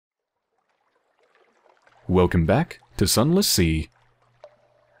Welcome back to Sunless Sea.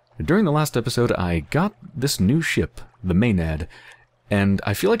 During the last episode, I got this new ship, the Maenad, and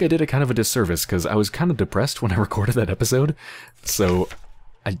I feel like I did a kind of a disservice because I was kind of depressed when I recorded that episode, so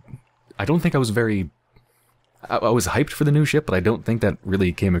I don't think I was very... I was hyped for the new ship, but I don't think that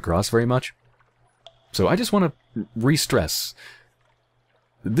really came across very much. So I just want to re-stress.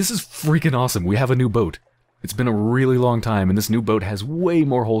 This is freaking awesome. We have a new boat. It's been a really long time, and this new boat has way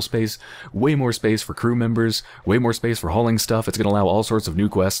more hull space, way more space for crew members, way more space for hauling stuff. It's going to allow all sorts of new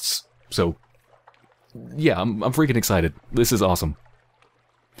quests. So, yeah, I'm freaking excited. This is awesome.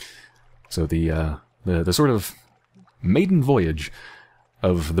 So the sort of maiden voyage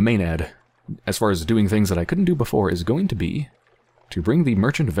of the Maenad, as far as doing things that I couldn't do before, is going to be to bring the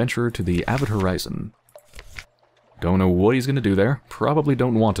merchant adventurer to the avid horizon. Don't know what he's going to do there. Probably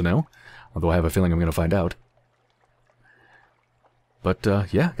don't want to know, although I have a feeling I'm going to find out. But,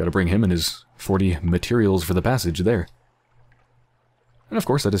 yeah, gotta bring him and his 40 materials for the passage there. And of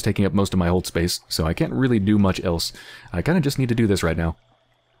course, that is taking up most of my hold space, so I can't really do much else. I kinda just need to do this right now.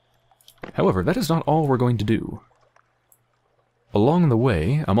 However, that is not all we're going to do. Along the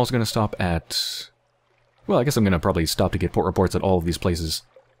way, I'm also going to stop at... Well, I guess I'm going to probably stop to get port reports at all of these places.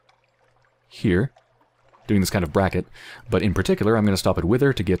 Here. Doing this kind of bracket. But in particular, I'm going to stop at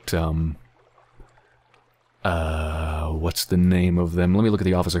Wither to get, what's the name of them? Let me look at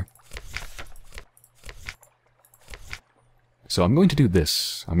the officer. So I'm going to do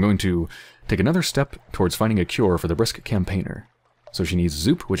this. I'm going to take another step towards finding a cure for the brisk campaigner. So she needs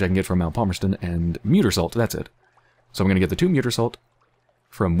Zoop, which I can get from Mount Palmerston, and Muter Salt, that's it. So I'm going to get the 2 Muter Salt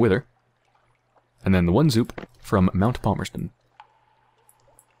from Wither, and then the 1 Zoop from Mount Palmerston.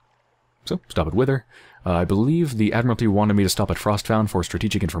 So, stop at Wither. I believe the Admiralty wanted me to stop at Frostfound for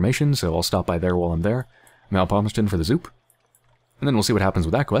strategic information, so I'll stop by there while I'm there. Mount Palmerston for the Zoop. And then we'll see what happens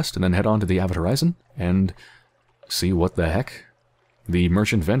with that quest, and then head on to the Avid Horizon, and see what the heck the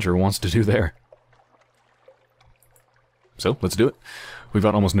Merchant Venture wants to do there. So, let's do it. We've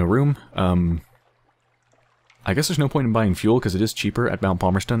got almost no room. I guess there's no point in buying fuel, because it is cheaper at Mount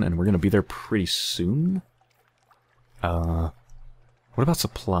Palmerston, and we're going to be there pretty soon. What about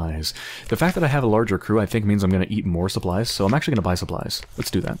supplies? The fact that I have a larger crew, I think, means I'm going to eat more supplies, so I'm actually going to buy supplies.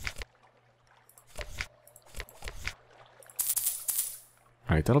 Let's do that.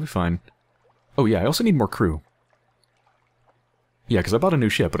 Alright, that'll be fine. Oh yeah, I also need more crew. Yeah, because I bought a new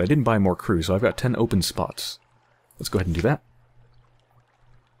ship, but I didn't buy more crew, so I've got 10 open spots. Let's go ahead and do that.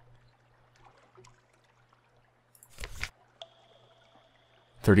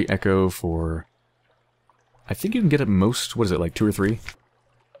 $30 Echo for... I think you can get at most, what is it, like 2 or 3?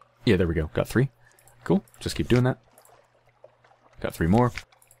 Yeah, there we go. Got 3. Cool. Just keep doing that. Got 3 more.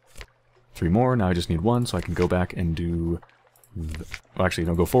 3 more. Now I just need 1, so I can go back and do... Well, actually,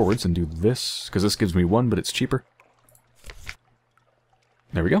 no, go forwards and do this, because this gives me 1, but it's cheaper.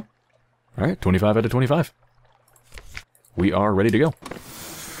 There we go. Alright, 25 out of 25. We are ready to go.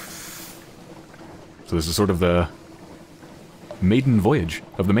 So this is sort of the maiden voyage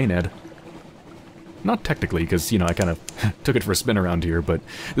of the Maenad. Not technically, because, you know, I kind of took it for a spin around here, but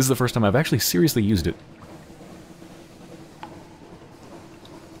this is the first time I've actually seriously used it.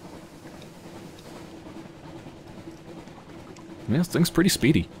 Yeah, this thing's pretty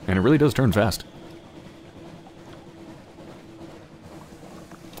speedy, and it really does turn fast.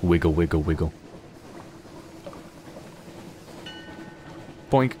 Wiggle, wiggle, wiggle.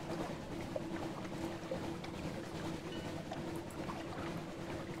 Boink.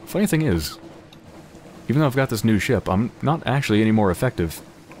 Funny thing is, even though I've got this new ship, I'm not actually any more effective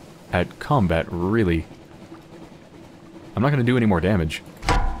at combat, really. I'm not going to do any more damage.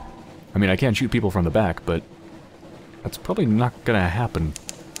 I mean, I can shoot people from the back, but that's probably not going to happen.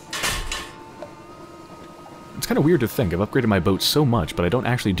 It's kind of weird to think. I've upgraded my boat so much, but I don't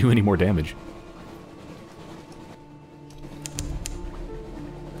actually do any more damage.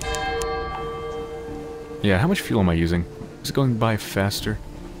 Yeah, how much fuel am I using? Is it going by faster?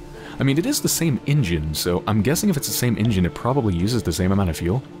 I mean, it is the same engine, so I'm guessing if it's the same engine, it probably uses the same amount of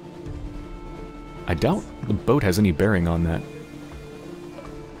fuel. I doubt the boat has any bearing on that.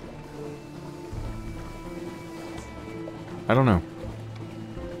 I don't know.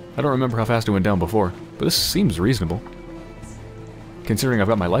 I don't remember how fast it went down before, but this seems reasonable, considering I've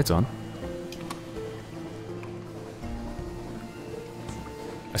got my lights on.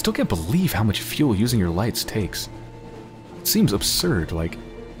 I still can't believe how much fuel using your lights takes. It seems absurd, like,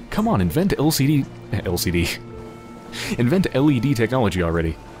 come on, invent LCD... Invent LED technology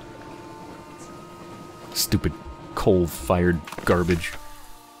already. Stupid coal-fired garbage.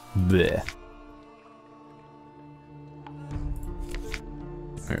 Blech.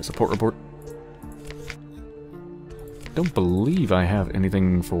 There's a port report. don't believe I have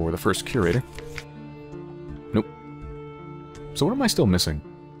anything for the first curator. Nope. So what am I still missing?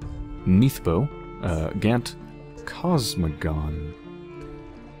 Neathbow, Gant, Cosmogon.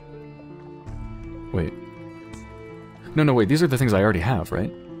 Wait. No, wait, these are the things I already have,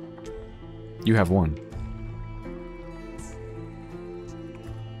 right? You have one.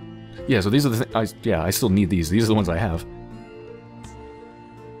 Yeah, so these are the things... Yeah, I still need these. These are the ones I have.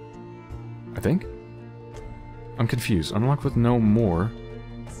 I think? I'm confused. Unlock with no more.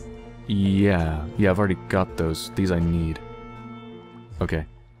 Yeah, I've already got those. These I need. Okay.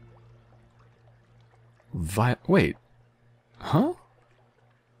 Wait. Huh?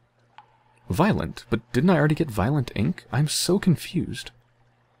 Violent? But didn't I already get Violent Ink? I'm so confused.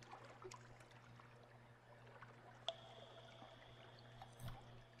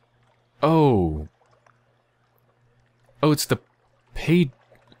 Oh. Oh, it's the page...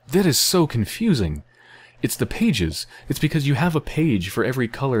 That is so confusing. It's the pages. It's because you have a page for every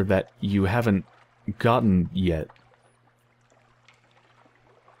color that you haven't gotten yet.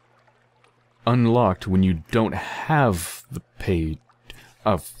 Unlocked when you don't have the page.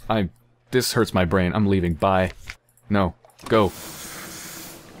 Oh, this hurts my brain. I'm leaving. Bye. No. Go.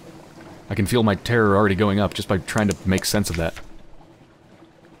 I can feel my terror already going up just by trying to make sense of that.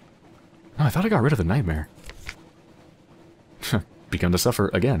 Oh, I thought I got rid of the nightmare. Begun to suffer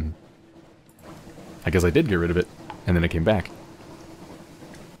again. I guess I did get rid of it, and then it came back.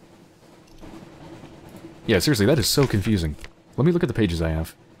 Yeah, seriously, that is so confusing. Let me look at the pages I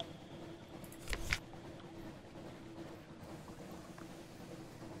have.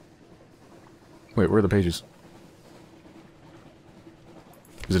 Wait, where are the pages?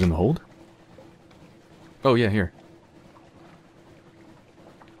 Is it in the hold? Oh, yeah, here.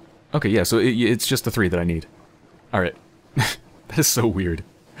 Okay, yeah, so it's just the 3 that I need. Alright. That is so weird.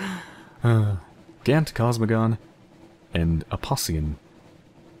 Gant, Cosmogon, and Aposion.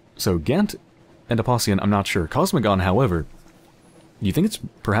 So, Gant and Aposion, I'm not sure. Cosmogon, however, you think it's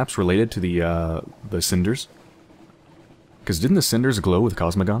perhaps related to the cinders? Because didn't the cinders glow with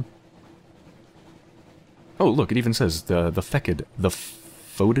Cosmogon? Oh, look, it even says the fecid, the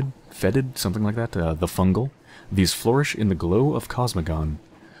fetid, something like that, the fungal. These flourish in the glow of Cosmogon.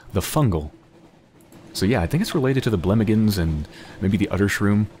 The fungal. So yeah, I think it's related to the Blemigans and maybe the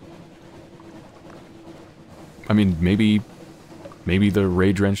Uttershroom. I mean, maybe the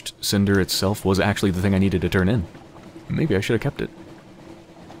ray-drenched cinder itself was actually the thing I needed to turn in. Maybe I should have kept it.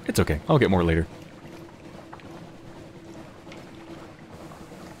 It's okay, I'll get more later.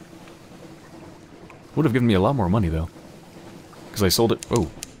 Would have given me a lot more money, though. Because I sold it... Oh.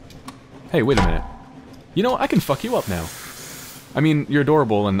 Hey, wait a minute. You know, I can fuck you up now. I mean, you're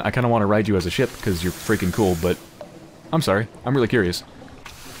adorable, and I kind of want to ride you as a ship, because you're freaking cool, but... I'm sorry. I'm really curious.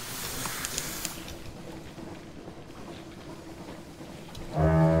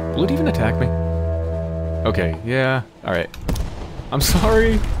 Will it even attack me? Okay, yeah, alright. I'm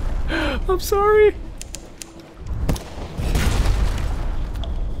sorry! I'm sorry!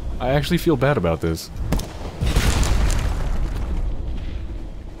 I actually feel bad about this.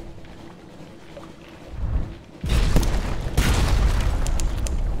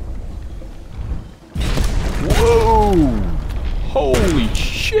 Whoa! Holy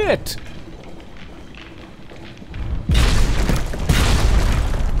shit!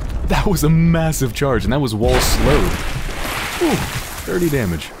 That was a massive charge, and that was wall slowed. Ooh, 30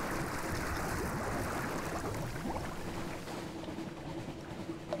 damage.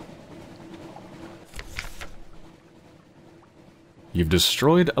 You've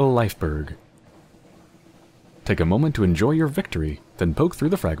destroyed a lifeberg. Take a moment to enjoy your victory, then poke through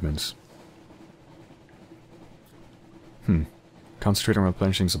the fragments. Concentrate on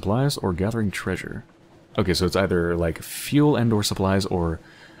replenishing supplies or gathering treasure. Okay, so it's either like fuel and or supplies or...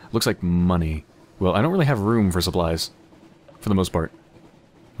 Looks like money. Well, I don't really have room for supplies, for the most part.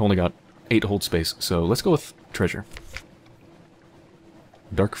 I've only got 8 hold space, so let's go with treasure.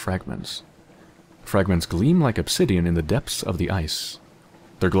 Dark fragments. Fragments gleam like obsidian in the depths of the ice.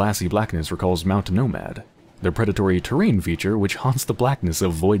 Their glassy blackness recalls Mount Nomad, their predatory terrain feature which haunts the blackness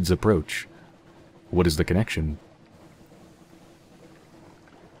of Void's approach. What is the connection?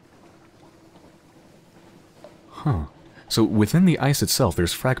 Huh. So within the ice itself,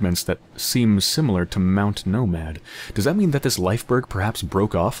 there's fragments that seem similar to Mount Nomad. Does that mean that this lifeberg perhaps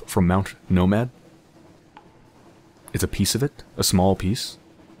broke off from Mount Nomad? It's a piece of it? A small piece?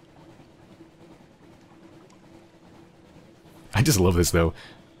 I just love this, though.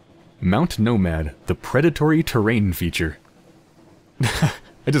 Mount Nomad, the predatory terrain feature.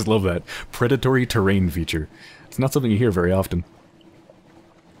 I just love that. Predatory terrain feature. It's not something you hear very often.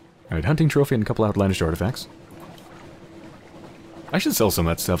 Alright, hunting trophy and a couple outlandish artifacts. I should sell some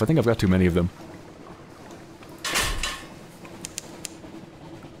of that stuff. I think I've got too many of them.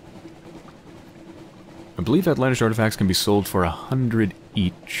 I believe outlandish artifacts can be sold for 100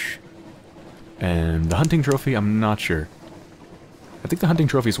 each. And the hunting trophy, I'm not sure. I think the hunting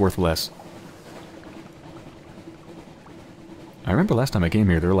trophy is worth less. I remember last time I came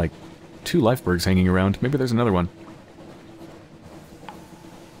here, there were like 2 lifebergs hanging around. Maybe there's another one.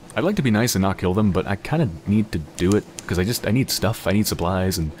 I'd like to be nice and not kill them, but I kind of need to do it, because I need stuff, I need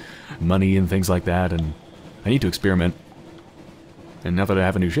supplies and money and things like that, and I need to experiment. And now that I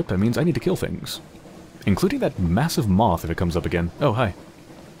have a new ship, that means I need to kill things. Including that massive moth if it comes up again. Oh, hi.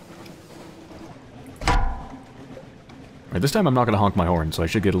 Alright, this time I'm not going to honk my horn, so I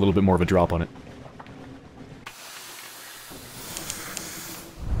should get a little bit more of a drop on it.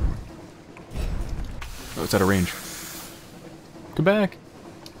 Oh, it's out of range. Come back!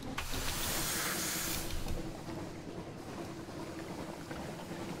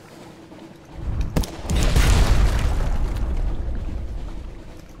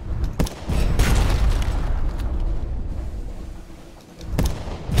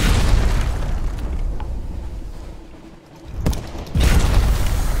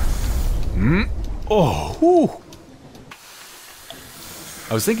 Oh, whew.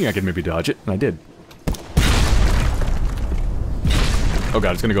 I was thinking I could maybe dodge it, and I did. Oh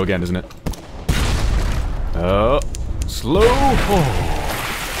god, it's gonna go again, isn't it? Slow! Oh.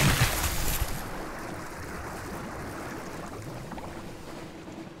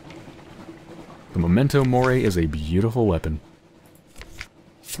 The Memento Mori is a beautiful weapon.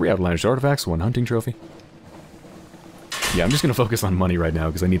 3 outlandish artifacts, 1 hunting trophy. Yeah, I'm just gonna focus on money right now,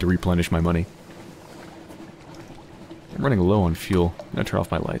 because I need to replenish my money. I'm running low on fuel. I'm gonna turn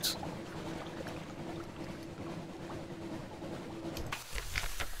off my lights.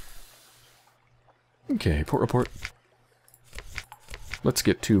 Okay, port report. Let's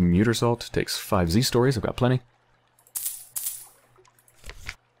get 2 muter salt. Takes 5 Z stories. I've got plenty.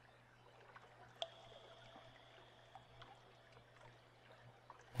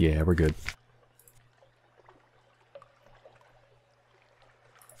 Yeah, we're good.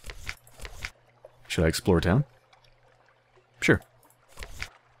 Should I explore town? Sure.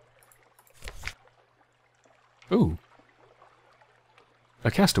 Ooh. A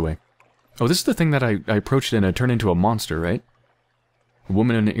castaway. Oh, this is the thing that I approached and it turned into a monster, right? A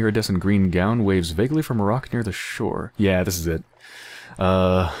woman in an iridescent green gown waves vaguely from a rock near the shore. Yeah, this is it.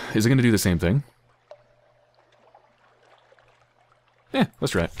 Is it going to do the same thing? Yeah,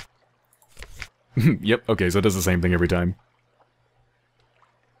 let's try it. Yep, okay, so it does the same thing every time.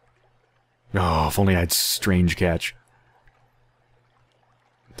 Oh, if only I had strange catch.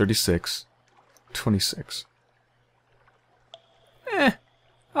 36. 26.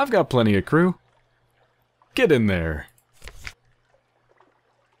 I've got plenty of crew. Get in there.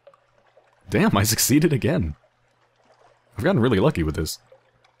 Damn, I succeeded again. I've gotten really lucky with this.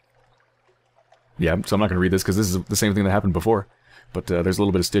 Yeah, so I'm not going to read this because this is the same thing that happened before. But there's a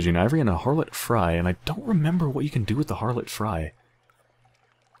little bit of Stygian ivory and a harlot fry, and I don't remember what you can do with the harlot fry.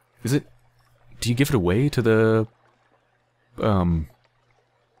 Is it... Do you give it away to the...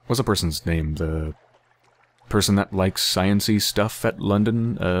 What's the person's name? The person that likes science-y stuff at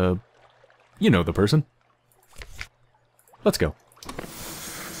London? You know the person. Let's go.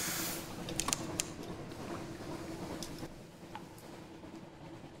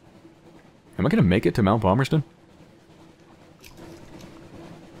 Am I gonna make it to Mount Palmerston?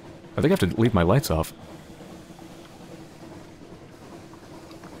 I think I have to leave my lights off.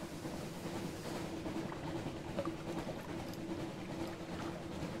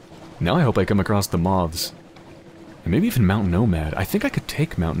 Now I hope I come across the moths. And maybe even Mount Nomad. I think I could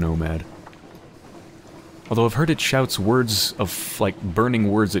take Mount Nomad. Although I've heard it shouts words of, like, burning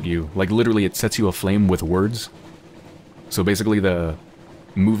words at you. Like, literally it sets you aflame with words. So basically the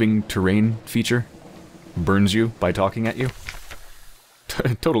moving terrain feature burns you by talking at you.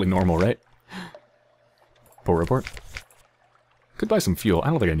 Totally normal, right? Port report. Could buy some fuel.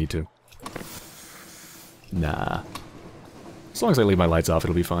 I don't think I need to. Nah. As long as I leave my lights off,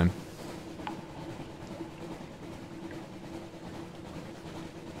 it'll be fine.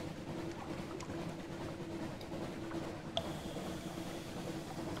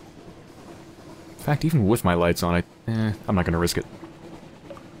 In fact, even with my lights on, I'm not going to risk it.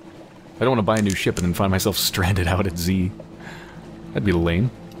 I don't want to buy a new ship and then find myself stranded out at Z. That'd be lame.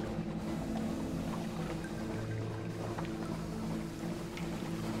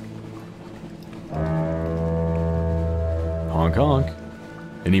 Honk honk.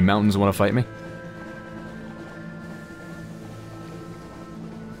 Any mountains want to fight me?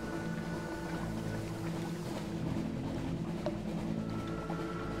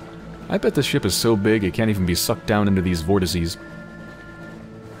 I bet this ship is so big it can't even be sucked down into these vortices.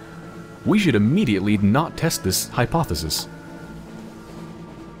 We should immediately not test this hypothesis.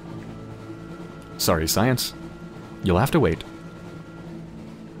 Sorry, science. You'll have to wait.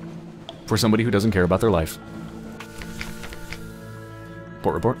 For somebody who doesn't care about their life.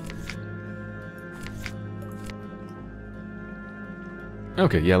 Port report.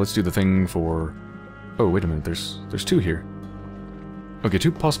 Okay, yeah, let's do the thing for... Oh, wait a minute, there's two here. Okay,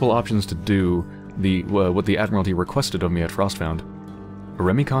 two possible options to do the what the Admiralty requested of me at Frostfound. A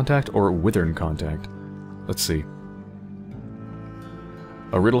Remy contact or Withern contact. Let's see.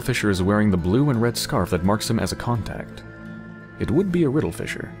 A Riddlefisher is wearing the blue and red scarf that marks him as a contact. It would be a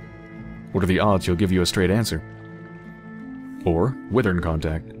Riddlefisher. What are the odds he'll give you a straight answer? Or Withern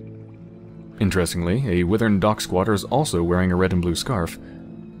contact. Interestingly, a Withern dock squatter is also wearing a red and blue scarf.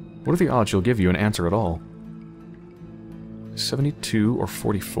 What are the odds she'll give you an answer at all? 72 or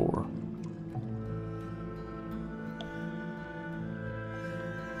 44?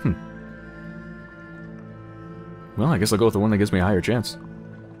 Well, I guess I'll go with the one that gives me a higher chance.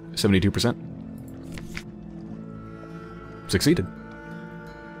 72%. Succeeded.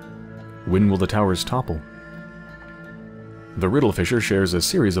 When will the towers topple? The Riddlefisher shares a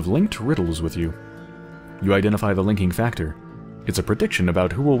series of linked riddles with you. You identify the linking factor. It's a prediction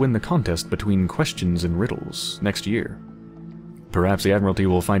about who will win the contest between questions and riddles next year. Perhaps the Admiralty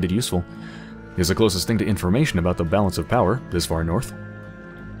will find it useful. It's the closest thing to information about the balance of power this far north.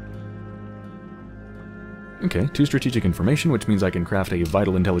 Okay, 2 strategic information, which means I can craft a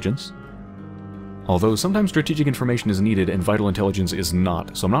vital intelligence. Although sometimes strategic information is needed and vital intelligence is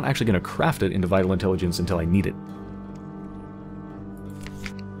not, so I'm not actually going to craft it into vital intelligence until I need it.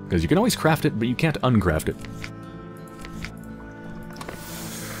 Because you can always craft it, but you can't uncraft it.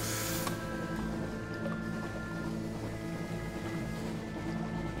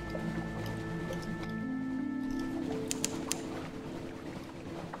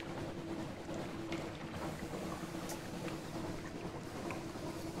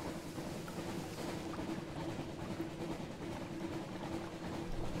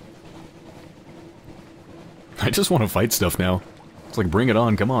 I just want to fight stuff now. It's like, bring it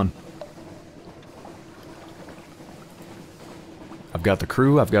on, come on. I've got the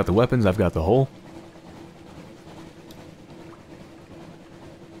crew, I've got the weapons, I've got the hull.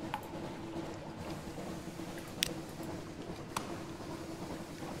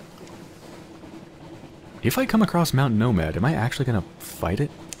 If I come across Mount Nomad, am I actually gonna fight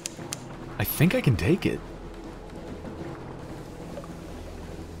it? I think I can take it.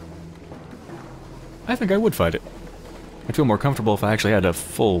 I think I would fight it. I'd feel more comfortable if I actually had a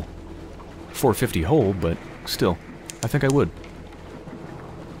full 450 hull, but still, I think I would.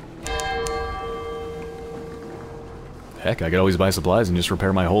 Heck, I could always buy supplies and just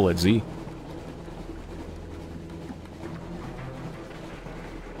repair my hull at Z.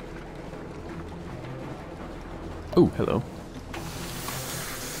 Oh, hello.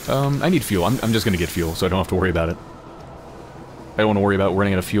 I need fuel. I'm just gonna get fuel, so I don't have to worry about it. I don't want to worry about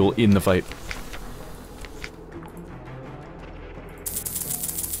running out of fuel in the fight.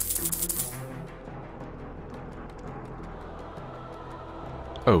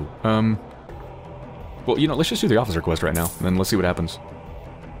 Oh, well, you know, let's just do the officer quest right now, and then let's see what happens.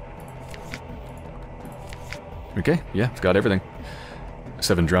 Okay, yeah, I've got everything.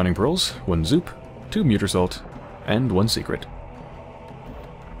 7 drowning pearls, 1 zoop, 2 muter salt, and 1 secret.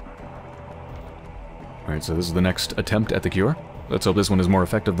 Alright, so this is the next attempt at the cure. Let's hope this one is more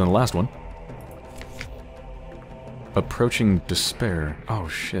effective than the last one. Approaching despair. Oh,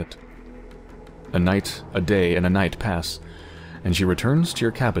 shit. A night, a day, and a night pass, and she returns to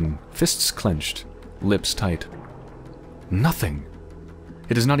your cabin, fists clenched, lips tight. Nothing!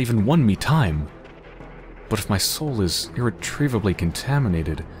 It has not even won me time! But if my soul is irretrievably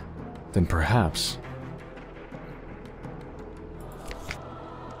contaminated, then perhaps...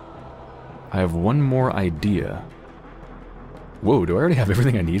 I have one more idea. Whoa, do I already have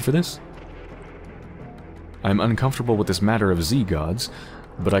everything I need for this? I'm uncomfortable with this matter of Z-gods,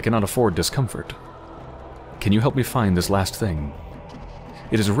 but I cannot afford discomfort. Can you help me find this last thing?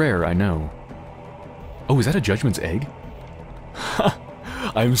 It is rare, I know. Oh, is that a Judgment's Egg? Ha!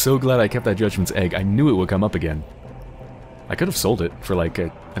 I'm so glad I kept that Judgment's Egg. I knew it would come up again. I could have sold it for like, I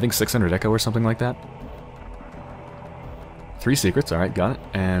think 600 Echo or something like that. 3 secrets, alright, got it.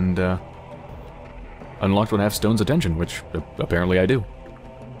 And, unlocked when I have Stone's attention, which apparently I do.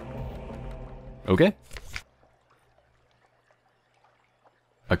 Okay.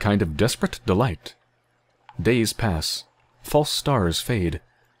 A kind of desperate delight. Days pass. False stars fade.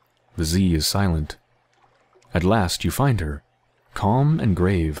 The Z is silent. At last you find her, calm and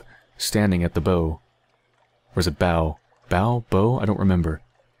grave, standing at the bow. Or is it bow? Bow? Bow? I don't remember.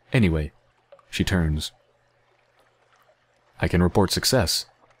 Anyway, she turns. I can report success.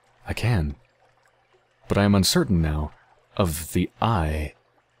 I can. But I am uncertain now of the I.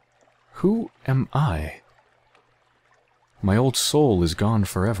 Who am I? My old soul is gone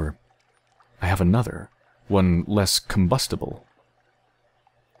forever. I have another, one less combustible.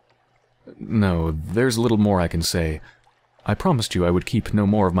 No, there's little more I can say. I promised you I would keep no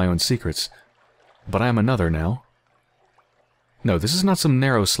more of my own secrets, but I am another now. No, this is not some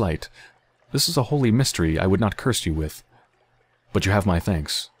narrow slight. This is a holy mystery I would not curse you with. But you have my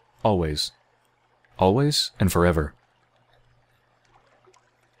thanks. Always. Always and forever.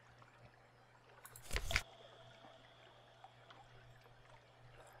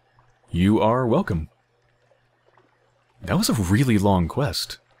 You are welcome. That was a really long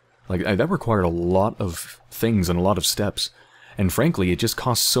quest. Like, that required a lot of things and a lot of steps. And frankly, it just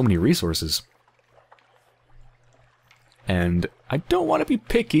costs so many resources. And I don't want to be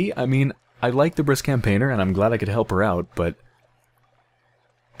picky. I mean, I like the brisk campaigner, and I'm glad I could help her out, but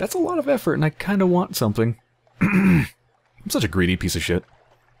that's a lot of effort, and I kind of want something. I'm such a greedy piece of shit.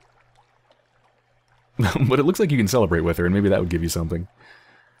 But it looks like you can celebrate with her, and maybe that would give you something.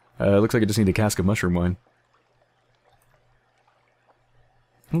 Looks like I just need a cask of mushroom wine.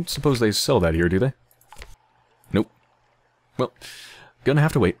 I don't suppose they sell that here, do they? Nope. Well, gonna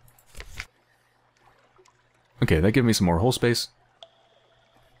have to wait. Okay, that gives me some more hole space.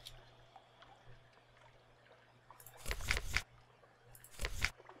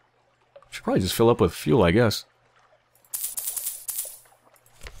 Should probably just fill up with fuel, I guess.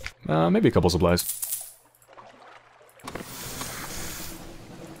 Maybe a couple supplies.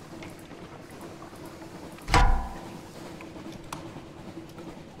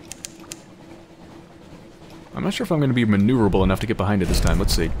 I'm not sure if I'm going to be maneuverable enough to get behind it this time.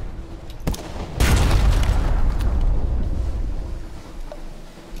 Let's see.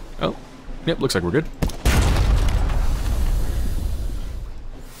 Oh, yep, looks like we're good.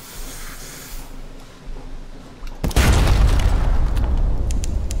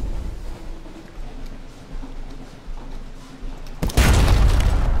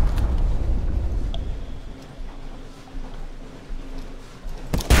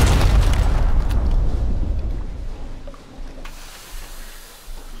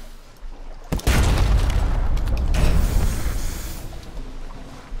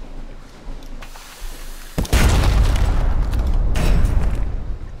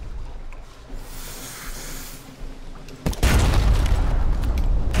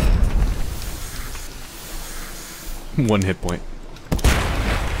 One hit point.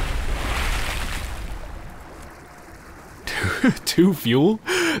 Two fuel?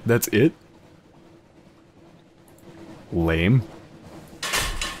 That's it? Lame.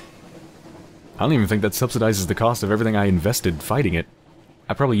 I don't even think that subsidizes the cost of everything I invested fighting it.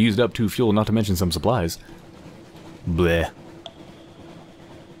 I probably used up 2 fuel, not to mention some supplies. Bleh.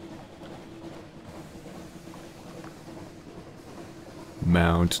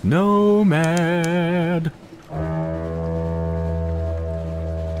 Mount Nomad.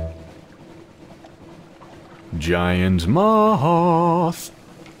 Giant moth.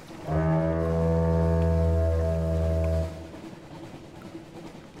 I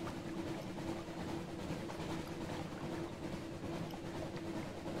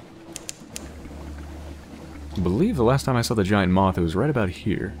believe the last time I saw the giant moth, it was right about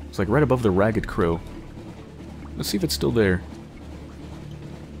here. It's like right above the ragged crow. Let's see if it's still there.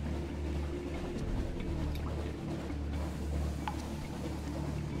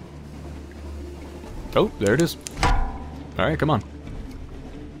 Oh, there it is. Alright, come on.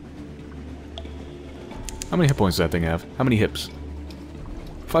 How many hit points does that thing have? How many hips?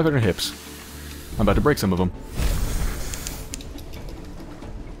 500 hips. I'm about to break some of them.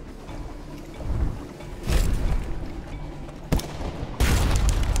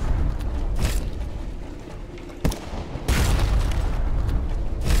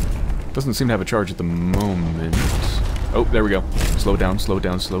 Doesn't seem to have a charge at the moment. Oh, there we go. Slow it down, slow it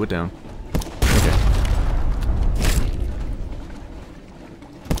down, slow it down. Okay.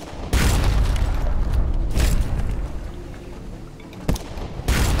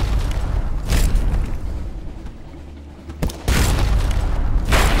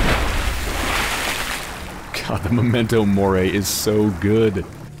 God, the Memento Mori is so good.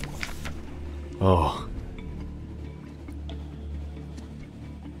 Oh.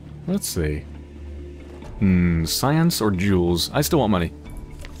 Let's see. Science or jewels? I still want money.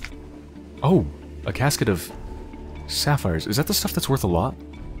 Oh, a casket of sapphires. Is that the stuff that's worth a lot?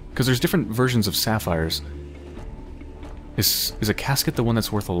 Because there's different versions of sapphires. Is a casket the one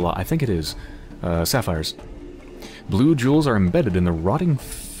that's worth a lot? I think it is. Sapphires. Blue jewels are embedded in the rotting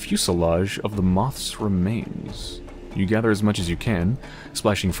fuselage of the moth's remains. You gather as much as you can,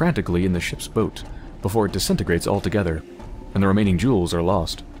 splashing frantically in the ship's boat, before it disintegrates altogether, and the remaining jewels are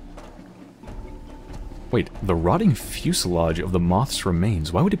lost. Wait, the rotting fuselage of the moth's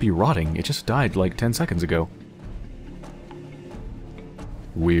remains. Why would it be rotting? It just died like 10 seconds ago.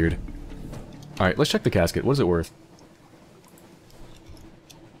 Weird. Alright, let's check the casket. What is it worth?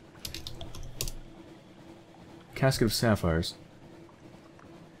 Casket of sapphires.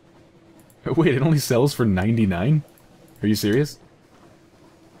 Wait, it only sells for 99? Are you serious?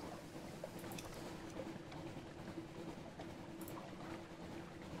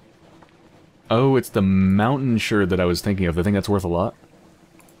 Oh, it's the mountain sherd that I was thinking of, the thing that's worth a lot.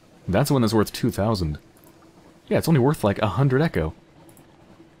 That's the one that's worth 2,000. Yeah, it's only worth like 100 echo.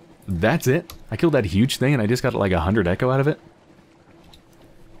 That's it? I killed that huge thing and I just got like 100 echo out of it?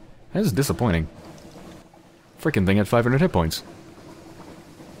 That is disappointing. Frickin' thing had 500 hit points.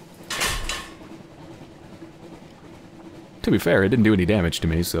 To be fair, it didn't do any damage to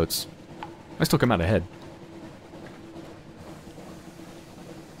me, so it's... I still come out ahead.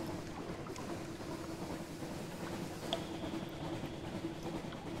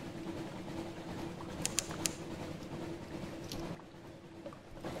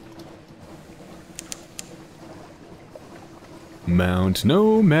 Mount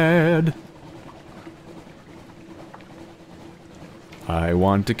Nomad. I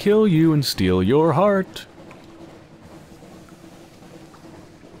want to kill you and steal your heart.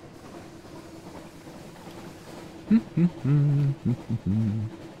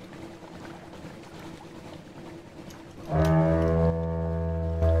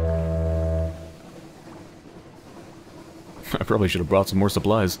 I probably should have brought some more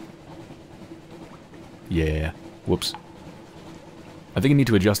supplies. Yeah. Whoops. I think I need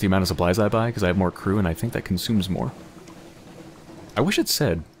to adjust the amount of supplies I buy, because I have more crew, and I think that consumes more. I wish it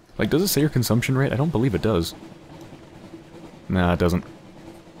said. Like, does it say your consumption rate? I don't believe it does. Nah, it doesn't.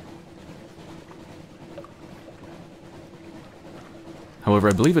 However,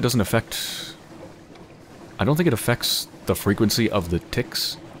 I believe it doesn't affect... I don't think it affects the frequency of the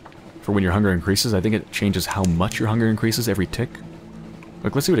ticks for when your hunger increases. I think it changes how much your hunger increases every tick.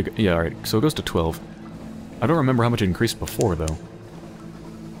 Like, let's see what it... Yeah, alright. So it goes to 12. I don't remember how much it increased before, though.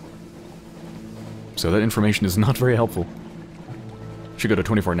 So that information is not very helpful. Should go to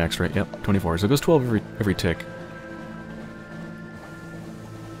 24 next, right? Yep, 24. So it goes 12 every tick.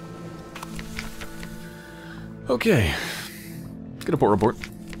 Okay. Let's get a port report.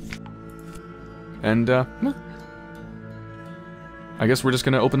 And, I guess we're just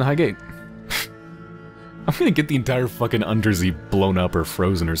gonna open the high gate. I'm gonna get the entire fucking undersea blown up or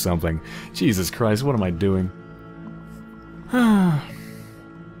frozen or something. Jesus Christ, what am I doing?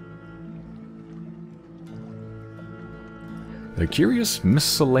 A curious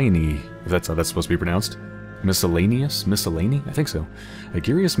miscellany, if that's how that's supposed to be pronounced. Miscellaneous? Miscellany? I think so. A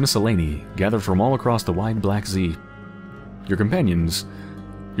curious miscellany, gathered from all across the wide Black Sea. Your companion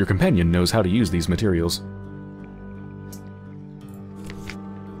knows how to use these materials.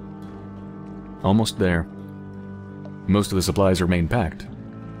 Almost there. Most of the supplies remain packed.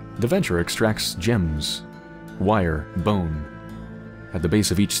 The Venturer extracts gems, wire, bone. At the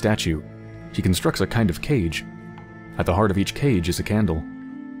base of each statue, he constructs a kind of cage. At the heart of each cage is a candle.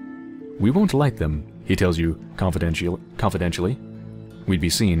 We won't light them, he tells you confidentially. We'd be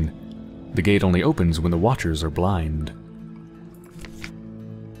seen. The gate only opens when the watchers are blind.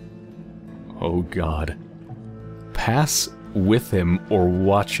 Oh god. Pass with him or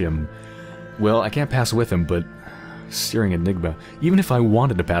watch him. Well, I can't pass with him, but... Searing Enigma. Even if I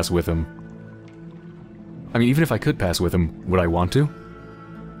wanted to pass with him... I mean, even if I could pass with him, would I want to?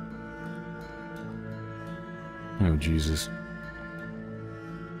 Oh, Jesus.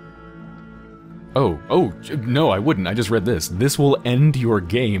 Oh, no, I wouldn't. I just read this. This will end your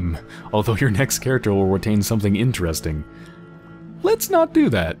game, although your next character will retain something interesting. Let's not do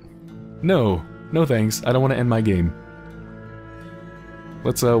that. No. No thanks. I don't want to end my game.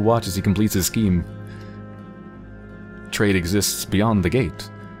 Let's, watch as he completes his scheme. Trade exists beyond the gate,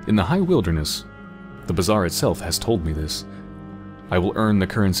 in the high wilderness. The bazaar itself has told me this. I will earn the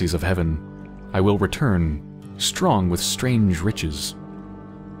currencies of heaven. I will return, strong with strange riches.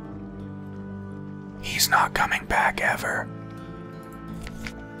 He's not coming back ever.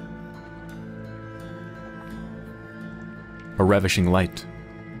 A ravishing light.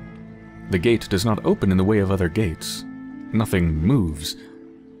 The gate does not open in the way of other gates. Nothing moves,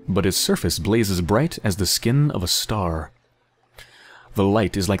 but its surface blazes bright as the skin of a star. The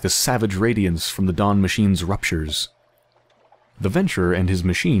light is like the savage radiance from the dawn machine's ruptures. The Venturer and his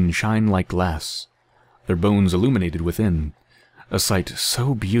machine shine like glass, their bones illuminated within, a sight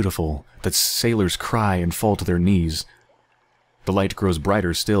so beautiful that sailors cry and fall to their knees. The light grows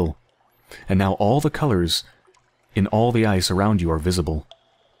brighter still, and now all the colors in all the ice around you are visible.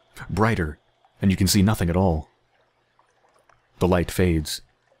 Brighter, and you can see nothing at all. The light fades.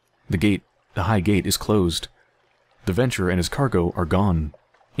 The high gate is closed. The Venturer and his cargo are gone,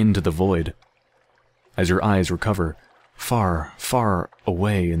 into the void. As your eyes recover, far, far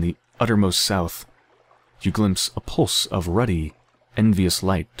away in the uttermost south, you glimpse a pulse of ruddy, envious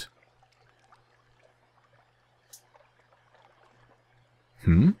light.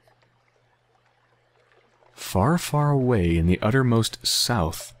 Far, far away in the uttermost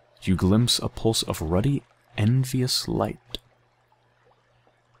south, you glimpse a pulse of ruddy, envious light.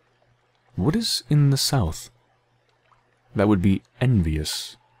 What is in the south? That would be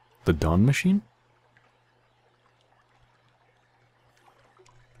envious. The Dawn Machine?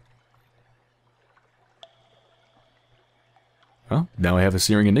 Well, now I have a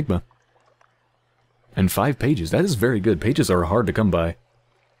searing enigma. And 5 pages. That is very good. Pages are hard to come by.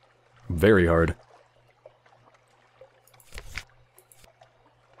 Very hard.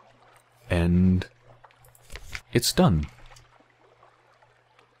 And it's done.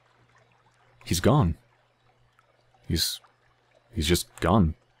 He's gone. He's just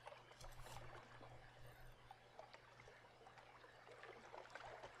gone.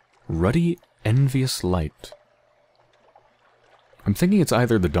 Ruddy, envious light. I'm thinking it's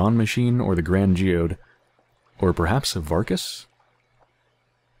either the Dawn Machine or the Grand Geode, or perhaps Varkas?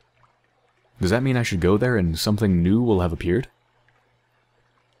 Does that mean I should go there and something new will have appeared?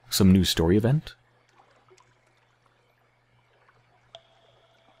 Some new story event?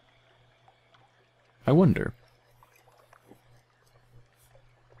 I wonder.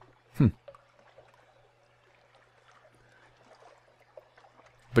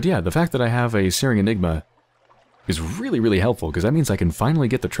 But yeah, the fact that I have a searing enigma is really, really helpful, because that means I can finally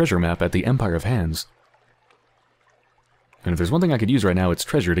get the treasure map at the Empire of Hands. And if there's one thing I could use right now, it's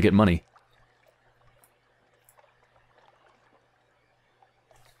treasure to get money.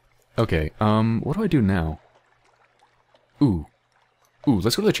 Okay, what do I do now? Ooh,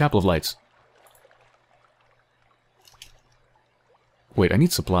 let's go to the Chapel of Lights. Wait, I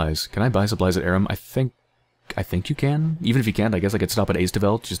need supplies. Can I buy supplies at Aram? I think you can. Even if you can't, I guess I could stop at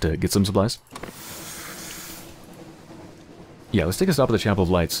Aestavel just to get some supplies. Yeah, let's take a stop at the Chapel of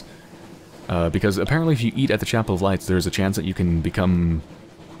Lights. Because apparently if you eat at the Chapel of Lights, there's a chance that you can become...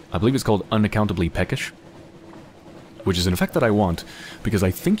 I believe it's called unaccountably peckish. Which is an effect that I want, because I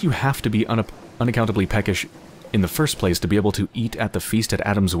think you have to be unaccountably peckish in the first place to be able to eat at the feast at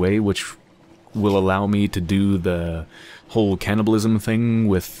Adam's Way, which will allow me to do the whole cannibalism thing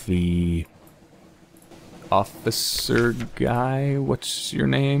with the... officer guy? What's your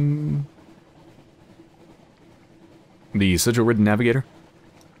name? The sigil-ridden navigator?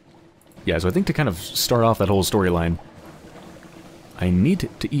 Yeah, so I think to kind of start off that whole storyline, I need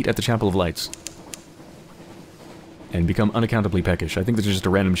to eat at the Chapel of Lights. And become unaccountably peckish. I think there's just a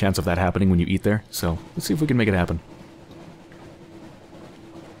random chance of that happening when you eat there, so let's see if we can make it happen.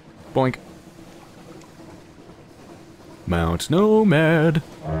 Boink. Mount Nomad.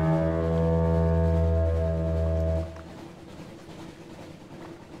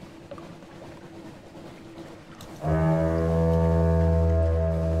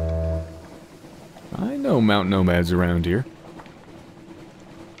 I know Mount Nomad's around here.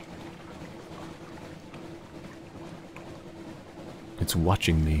 It's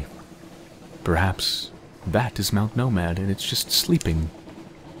watching me. Perhaps that is Mount Nomad and it's just sleeping.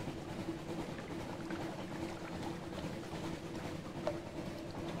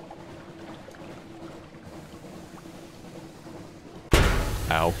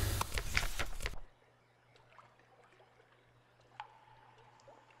 Ow.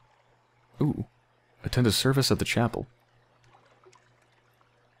 Ooh. Attend a service at the chapel.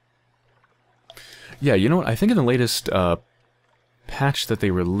 Yeah, you know what? I think in the latest, patch that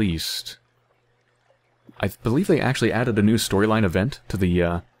they released, I believe they actually added a new storyline event to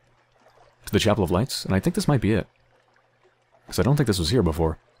the Chapel of Lights, and I think this might be it. Because I don't think this was here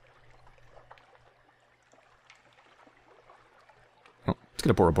before. Oh, let's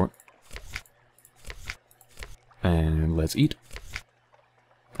get a port report. And let's eat.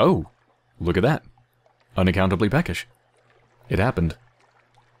 Oh, look at that. Unaccountably peckish. It happened.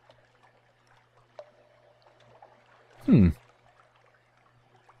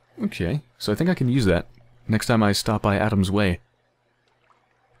 Okay, so I think I can use that next time I stop by Adam's Way.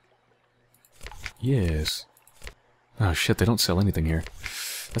 Yes. Oh shit, they don't sell anything here.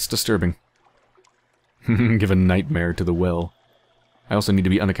 That's disturbing. Give a nightmare to the well. I also need to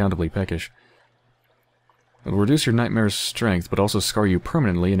be unaccountably peckish. It will reduce your nightmare's strength, but also scar you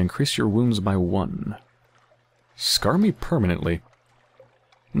permanently and increase your wounds by 1. Scar me permanently?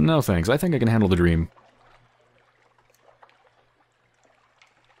 No thanks, I think I can handle the dream.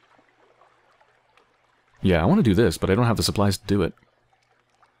 Yeah, I want to do this, but I don't have the supplies to do it.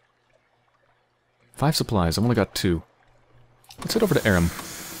 5 supplies, I've only got 2. Let's head over to Aram.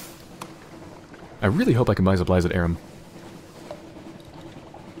 I really hope I can buy supplies at Aram.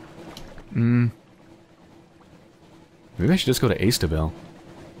 Maybe I should just go to Aestavel.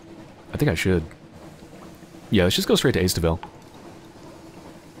 I think I should. Yeah, let's just go straight to Aestavel.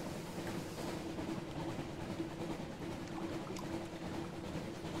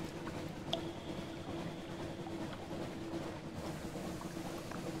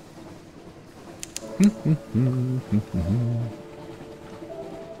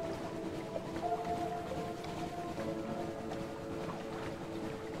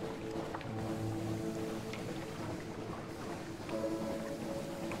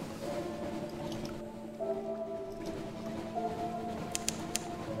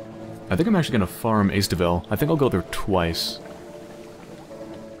 I think I'm actually going to farm Aestavel. I think I'll go there twice.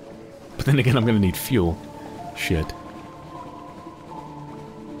 But then again, I'm going to need fuel. Shit.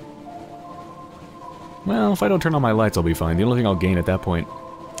 Well, if I don't turn on my lights, I'll be fine. The only thing I'll gain at that point,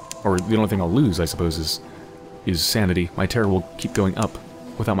 or the only thing I'll lose, I suppose, is sanity. My terror will keep going up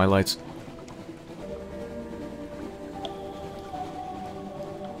without my lights.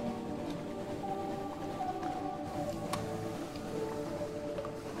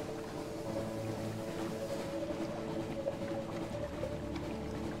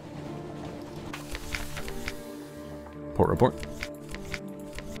 Port report.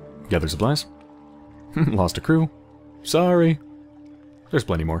 Gather supplies. Lost a crew. Sorry. There's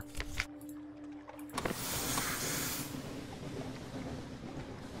plenty more.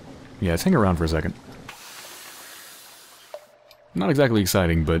 Yeah, let's hang around for a second. Not exactly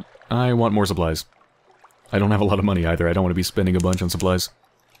exciting, but I want more supplies. I don't have a lot of money either. I don't want to be spending a bunch on supplies.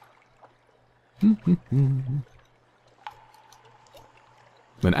 Then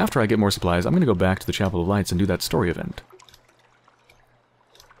after I get more supplies, I'm going to go back to the Chapel of Lights and do that story event.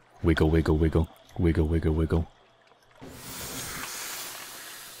 Wiggle, wiggle, wiggle. Wiggle, wiggle, wiggle.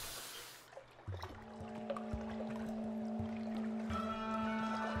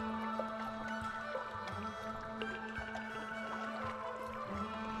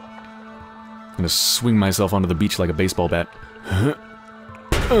 I'm gonna swing myself onto the beach like a baseball bat.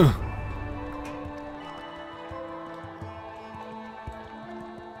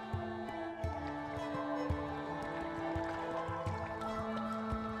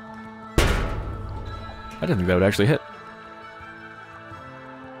 I didn't think that would actually hit.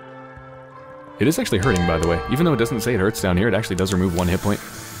 It is actually hurting, by the way. Even though it doesn't say it hurts down here, it actually does remove 1 hit point.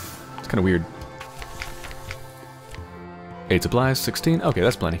 It's kind of weird. 8 supplies, 16. Okay,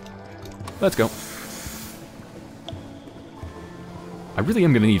 that's plenty. Let's go. I really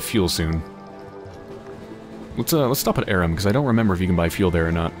am going to need fuel soon. Let's stop at Aram, because I don't remember if you can buy fuel there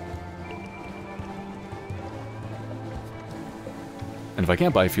or not. And if I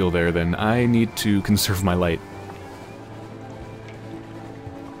can't buy fuel there, then I need to conserve my light.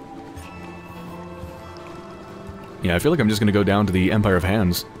 Yeah, I feel like I'm just going to go down to the Empire of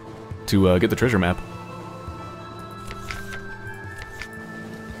Hands to get the treasure map.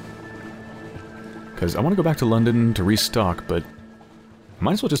 Because I want to go back to London to restock, but I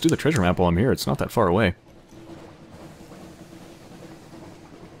might as well just do the treasure map while I'm here. It's not that far away.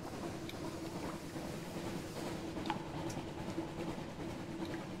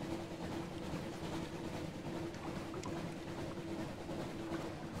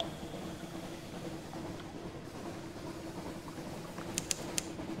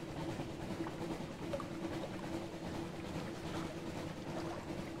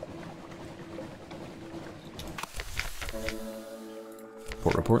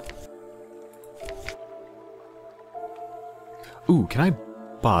 Port report. Ooh, can I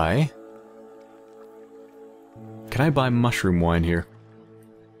buy mushroom wine here?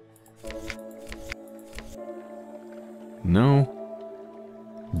 No.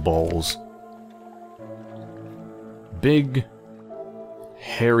 Balls. Big,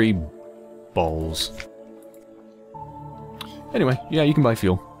 hairy balls. Anyway, yeah, you can buy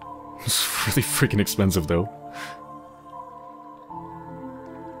fuel. It's really freaking expensive, though.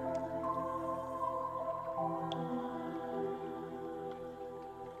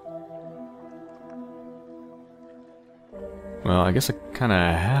 Well, I guess I kind of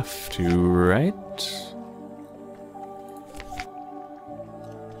have to, right?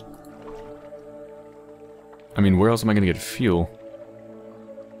 I mean, where else am I going to get fuel?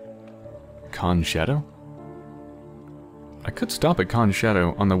 Khan's Shadow? I could stop at Khan's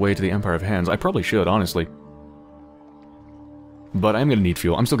Shadow on the way to the Empire of Hands. I probably should, honestly. But I'm gonna need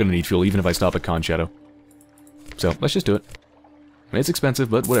fuel. I'm still gonna need fuel even if I stop at Khan's Shadow. So, let's just do it. I mean, it's expensive,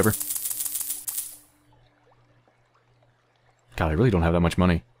 but whatever. God, I really don't have that much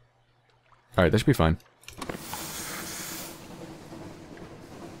money. Alright, that should be fine.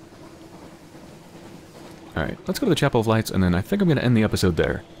 Alright, let's go to the Chapel of Lights, and then I think I'm gonna end the episode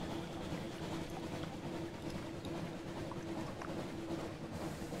there.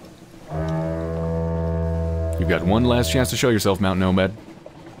 You've got one last chance to show yourself, Mount Nomad.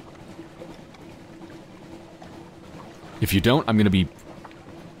 If you don't, I'm gonna be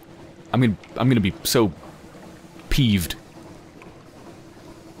so peeved.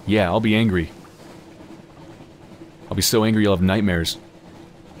 Yeah, I'll be angry. I'll be so angry you'll have nightmares.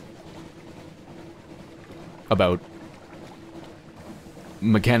 About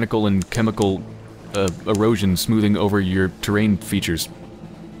mechanical and chemical erosion smoothing over your terrain features.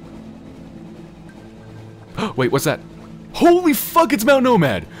 Wait, what's that? Holy fuck, it's Mount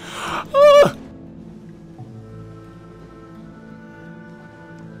Nomad! Ah!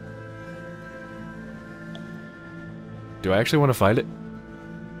 Do I actually want to fight it?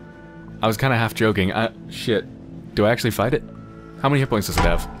 I was kind of half joking. Shit. Do I actually fight it? How many hit points does it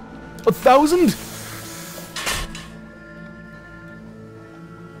have? 1,000?!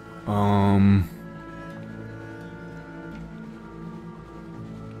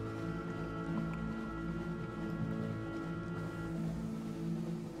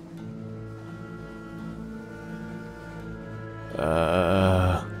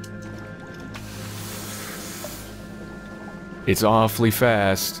 It's awfully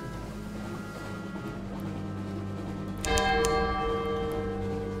fast.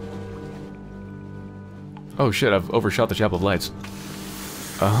 Oh shit, I've overshot the Chapel of Lights.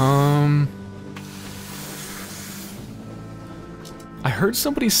 I heard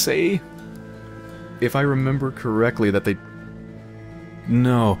somebody say, if I remember correctly, that they...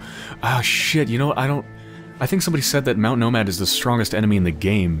 No. Ah, shit, you know what, I think somebody said that Mount Nomad is the strongest enemy in the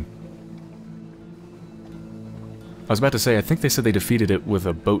game. I was about to say, I think they said they defeated it with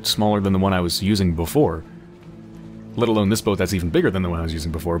a boat smaller than the one I was using before. Let alone this boat that's even bigger than the one I was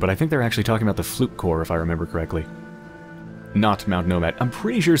using before, but I think they're actually talking about the Fluke Core, if I remember correctly. Not Mount Nomad. I'm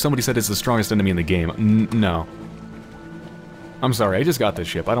pretty sure somebody said it's the strongest enemy in the game. No. I'm sorry, I just got this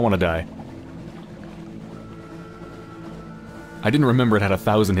ship. I don't want to die. I didn't remember it had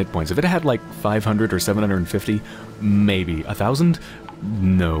 1,000 hit points. If it had like 500 or 750, maybe. 1,000?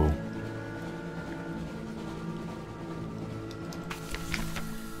 No.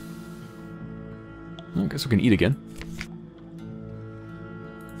 I guess we can eat again.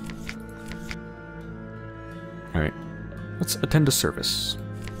 Alright. Let's attend to service.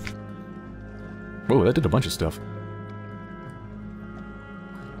 Whoa, that did a bunch of stuff.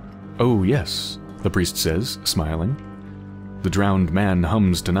 Oh, yes, the priest says, smiling. The drowned man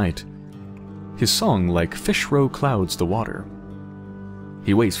hums tonight. His song like fish row clouds the water.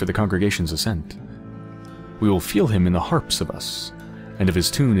 He waits for the congregation's assent. We will feel him in the harps of us, and if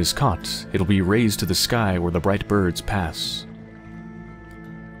his tune is caught, it'll be raised to the sky where the bright birds pass.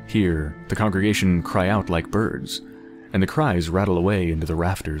 Here, the congregation cry out like birds, and the cries rattle away into the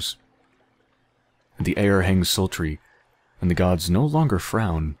rafters. The air hangs sultry, and the gods no longer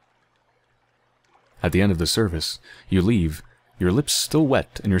frown. At the end of the service, you leave, your lips still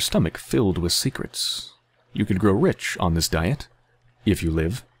wet and your stomach filled with secrets. You could grow rich on this diet, if you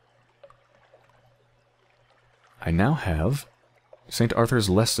live. I now have St. Arthur's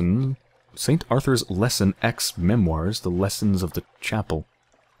Lesson X Memoirs, the Lessons of the Chapel.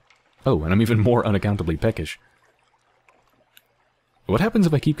 Oh, and I'm even more unaccountably peckish. What happens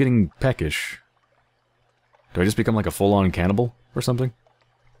if I keep getting peckish? Do I just become like a full-on cannibal or something?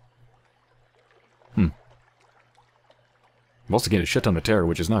 I've also gained a shit ton of terror,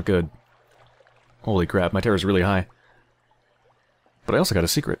 which is not good. Holy crap, my terror is really high. But I also got a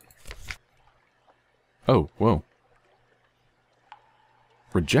secret. Oh, whoa.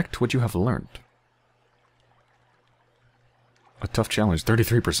 Reject what you have learned. A tough challenge,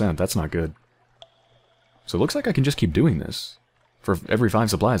 33%, that's not good. So it looks like I can just keep doing this. For every 5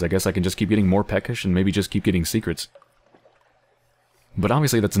 supplies, I guess I can just keep getting more peckish and maybe just keep getting secrets. But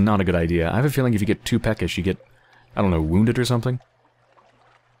obviously that's not a good idea. I have a feeling if you get too peckish, you get, I don't know, wounded or something?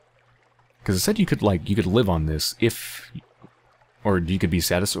 Because it said you could, like, you could live on this if... Or you could be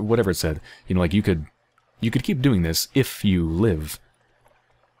satisfied, whatever it said. You know, like, you could keep doing this if you live.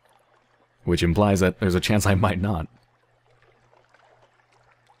 Which implies that there's a chance I might not.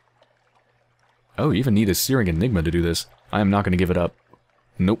 Oh, you even need a Searing Enigma to do this. I am not going to give it up.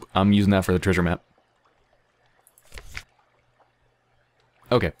 Nope, I'm using that for the treasure map.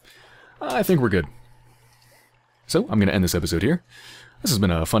 Okay, I think we're good. So, I'm going to end this episode here. This has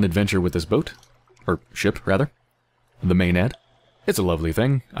been a fun adventure with this boat. Or ship, rather. The Maenad. It's a lovely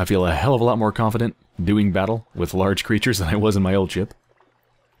thing. I feel a hell of a lot more confident doing battle with large creatures than I was in my old ship.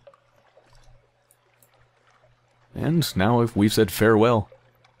 And now we've said farewell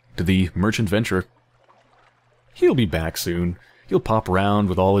to the merchant venturer. He'll be back soon. He'll pop around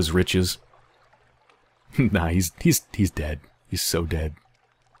with all his riches. Nah, he's dead. He's so dead.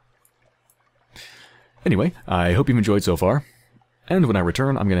 Anyway, I hope you've enjoyed so far. And when I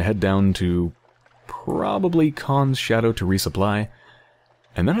return, I'm going to head down to probably Khan's Shadow to resupply.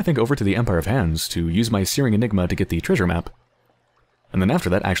 And then I think over to the Empire of Hands to use my Searing Enigma to get the treasure map. And then after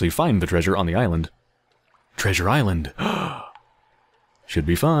that, actually find the treasure on the island. Treasure Island! Should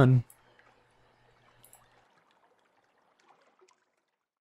be fun.